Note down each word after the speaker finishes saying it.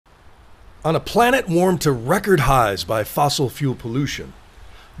On a planet warmed to record highs by fossil fuel pollution,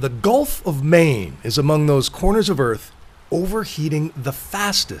 the Gulf of Maine is among those corners of Earth overheating the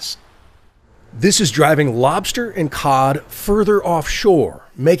fastest. This is driving lobster and cod further offshore,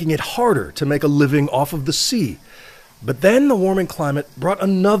 making it harder to make a living off of the sea. But then the warming climate brought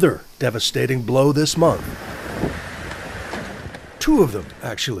another devastating blow this month. Two of them,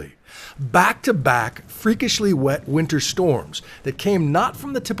 actually. Back-to-back freakishly wet winter storms that came not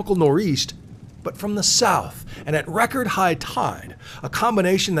from the typical nor'east, but from the south, and at record high tide, a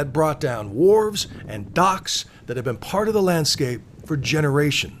combination that brought down wharves and docks that have been part of the landscape for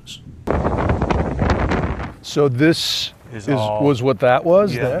generations. So this was what that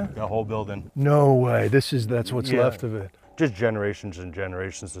was? Yeah, there? the whole building. No way. That's what's left of it. Just generations and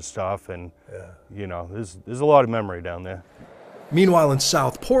generations of stuff, and you know, there's a lot of memory down there. Meanwhile, in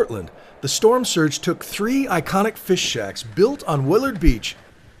South Portland, the storm surge took 3 iconic fish shacks built on Willard Beach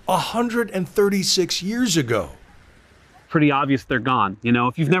 136 years ago. Pretty obvious they're gone. You know,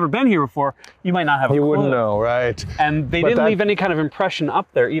 if you've never been here before, you might not have a clue. You wouldn't know, right? And they didn't leave any kind of impression up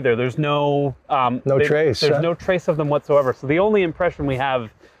there either. There's no trace. There's no trace of them whatsoever. So the only impression we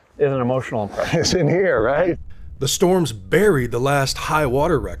have is an emotional impression. It's in here, right? The storms buried the last high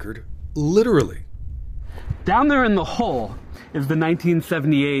water record, literally. Down there in the hole is the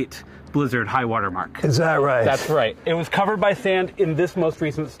 1978 blizzard high water mark. Is that right? That's right. It was covered by sand in this most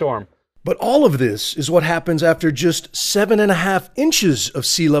recent storm. But all of this is what happens after just 7.5 inches of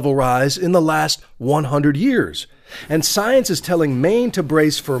sea level rise in the last 100 years. And science is telling Maine to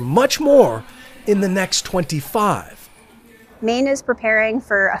brace for much more in the next 25. Maine is preparing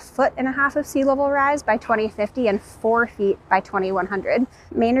for 1.5 feet of sea level rise by 2050 and 4 feet by 2100.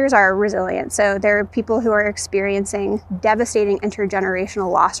 Mainers are resilient, so there are people who are experiencing devastating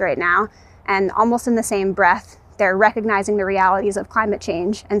intergenerational loss right now, and almost in the same breath, they're recognizing the realities of climate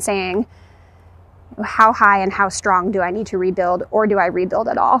change and saying, how high and how strong do I need to rebuild, or do I rebuild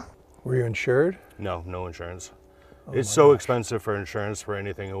at all? Were you insured? No insurance. It's so expensive for insurance for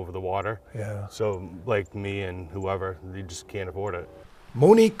anything over the water. Yeah. So like me and whoever, you just can't afford it.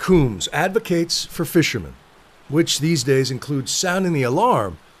 Monique Coombs advocates for fishermen, which these days includes sounding the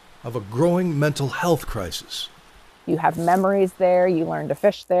alarm of a growing mental health crisis. You have memories there, you learn to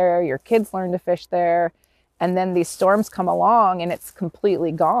fish there, your kids learn to fish there, and then these storms come along and it's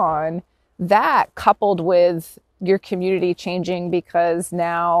completely gone. That, coupled with your community changing because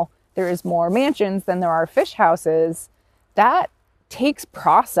now there is more mansions than there are fish houses, that takes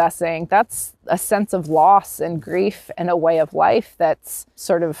processing. That's a sense of loss and grief and a way of life that's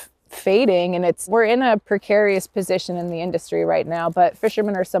sort of fading. And we're in a precarious position in the industry right now, but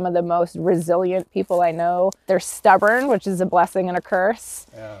fishermen are some of the most resilient people I know. They're stubborn, which is a blessing and a curse.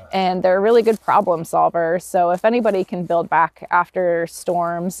 And they're really good problem solvers. So if anybody can build back after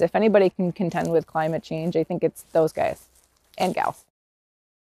storms, if anybody can contend with climate change, I think it's those guys and gals.